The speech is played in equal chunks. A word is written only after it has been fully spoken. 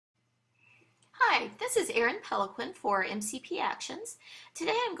Hi, this is Erin for MCP Actions.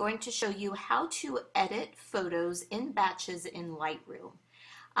 Today I'm going to show you how to edit photos in batches in Lightroom.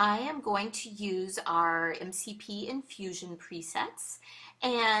 I am going to use our MCP InFusion presets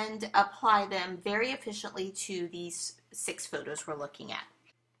and apply them very efficiently to these 6 photos we're looking at.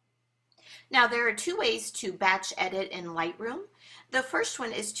 Now there are 2 ways to batch edit in Lightroom. The first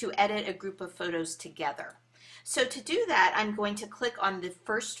one is to edit a group of photos together. So to do that, I'm going to click on the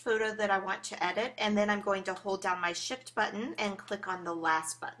first photo that I want to edit, and then I'm going to hold down my Shift button and click on the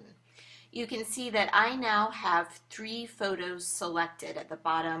last button. You can see that I now have 3 photos selected at the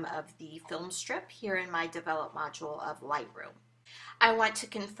bottom of the film strip here in my Develop module of Lightroom. I want to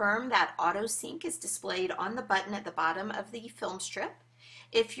confirm that Auto Sync is displayed on the button at the bottom of the film strip.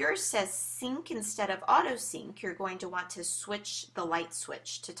 If yours says Sync instead of Auto Sync, you're going to want to switch the light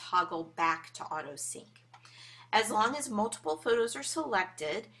switch to toggle back to Auto Sync. As long as multiple photos are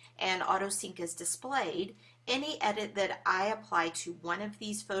selected and Auto Sync is displayed, any edit that I apply to one of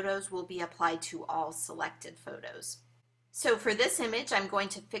these photos will be applied to all selected photos. So for this image, I'm going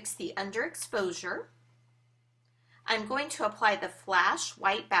to fix the underexposure. I'm going to apply the flash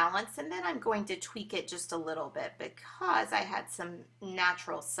white balance, and then I'm going to tweak it just a little bit because I had some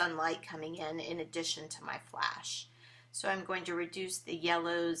natural sunlight coming in addition to my flash. So I'm going to reduce the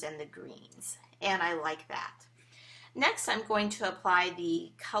yellows and the greens, and I like that. Next, I'm going to apply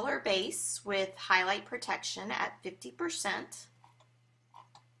the color base with highlight protection at 50%.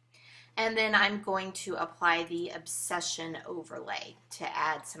 And then I'm going to apply the obsession overlay to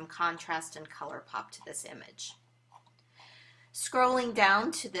add some contrast and color pop to this image. Scrolling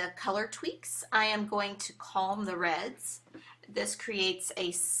down to the color tweaks, I am going to calm the reds. This creates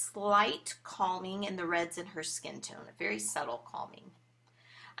a slight calming in the reds in her skin tone, a very subtle calming.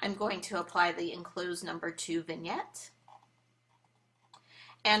 I'm going to apply the enclosed number 2 vignette.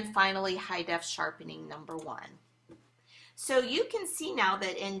 And finally, high def sharpening number 1. So you can see now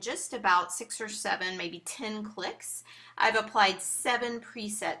that in just about 6 or 7, maybe 10 clicks, I've applied 7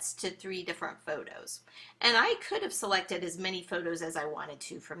 presets to 3 different photos. And I could have selected as many photos as I wanted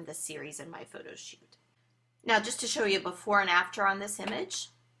to from this series in my photo shoot. Now just to show you before and after on this image,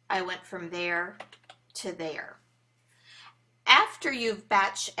 I went from there to there. After you've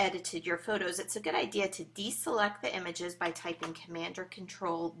batch edited your photos, it's a good idea to deselect the images by typing Command or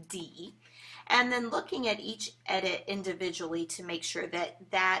Control D, and then looking at each edit individually to make sure that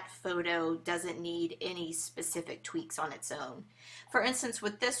that photo doesn't need any specific tweaks on its own. For instance,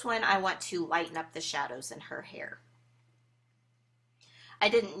 with this one, I want to lighten up the shadows in her hair. I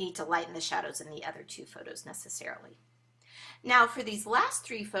didn't need to lighten the shadows in the other 2 photos necessarily. Now for these last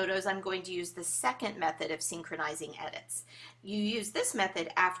 3 photos, I'm going to use the second method of synchronizing edits. You use this method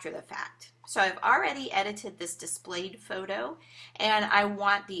after the fact. So I've already edited this displayed photo, and I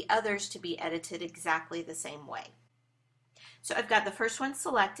want the others to be edited exactly the same way. So I've got the first one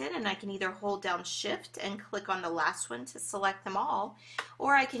selected, and I can either hold down Shift and click on the last one to select them all,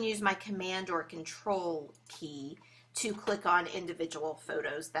 or I can use my Command or Control key to click on individual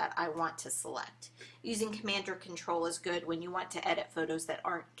photos that I want to select. Using Command or Control is good when you want to edit photos that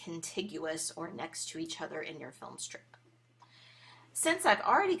aren't contiguous or next to each other in your film strip. Since I've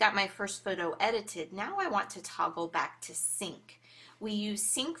already got my first photo edited, now I want to toggle back to Sync. We use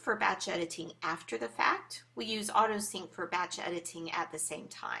Sync for batch editing after the fact. We use Auto Sync for batch editing at the same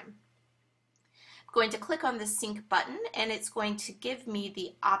time. Going to click on the Sync button, and it's going to give me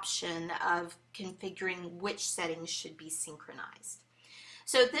the option of configuring which settings should be synchronized.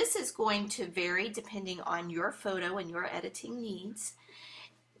 So this is going to vary depending on your photo and your editing needs.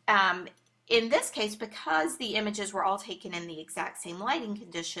 In this case, because the images were all taken in the exact same lighting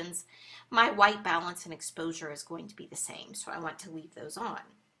conditions, my white balance and exposure is going to be the same, so I want to leave those on.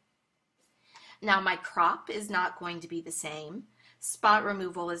 Now my crop is not going to be the same. Spot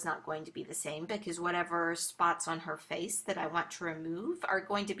removal is not going to be the same because whatever spots on her face that I want to remove are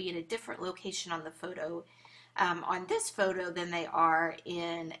going to be in a different location on the photo, on this photo than they are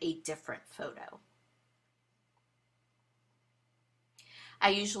in a different photo. I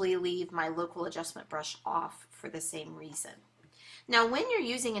usually leave my local adjustment brush off for the same reason. Now when you're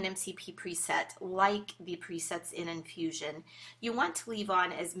using an MCP preset like the presets in InFusion, you want to leave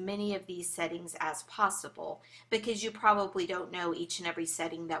on as many of these settings as possible because you probably don't know each and every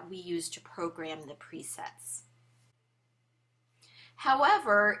setting that we use to program the presets.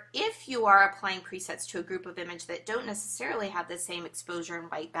 However, if you are applying presets to a group of images that don't necessarily have the same exposure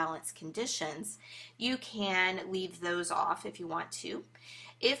and white balance conditions, you can leave those off if you want to.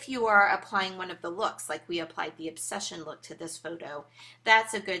 If you are applying one of the looks, like we applied the Obsession look to this photo,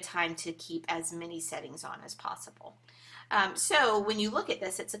 that's a good time to keep as many settings on as possible. So when you look at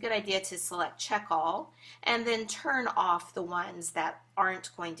this, it's a good idea to select check all and then turn off the ones that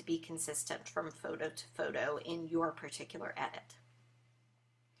aren't going to be consistent from photo to photo in your particular edit.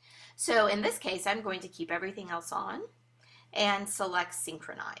 So in this case, I'm going to keep everything else on and select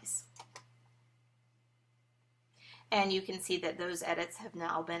synchronize. And you can see that those edits have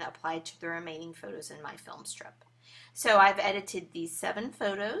now been applied to the remaining photos in my film strip. So I've edited these 7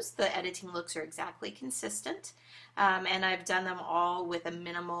 photos. The editing looks are exactly consistent, and I've done them all with a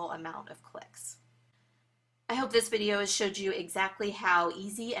minimal amount of clicks. I hope this video has showed you exactly how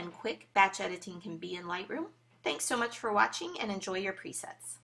easy and quick batch editing can be in Lightroom. Thanks so much for watching and enjoy your presets.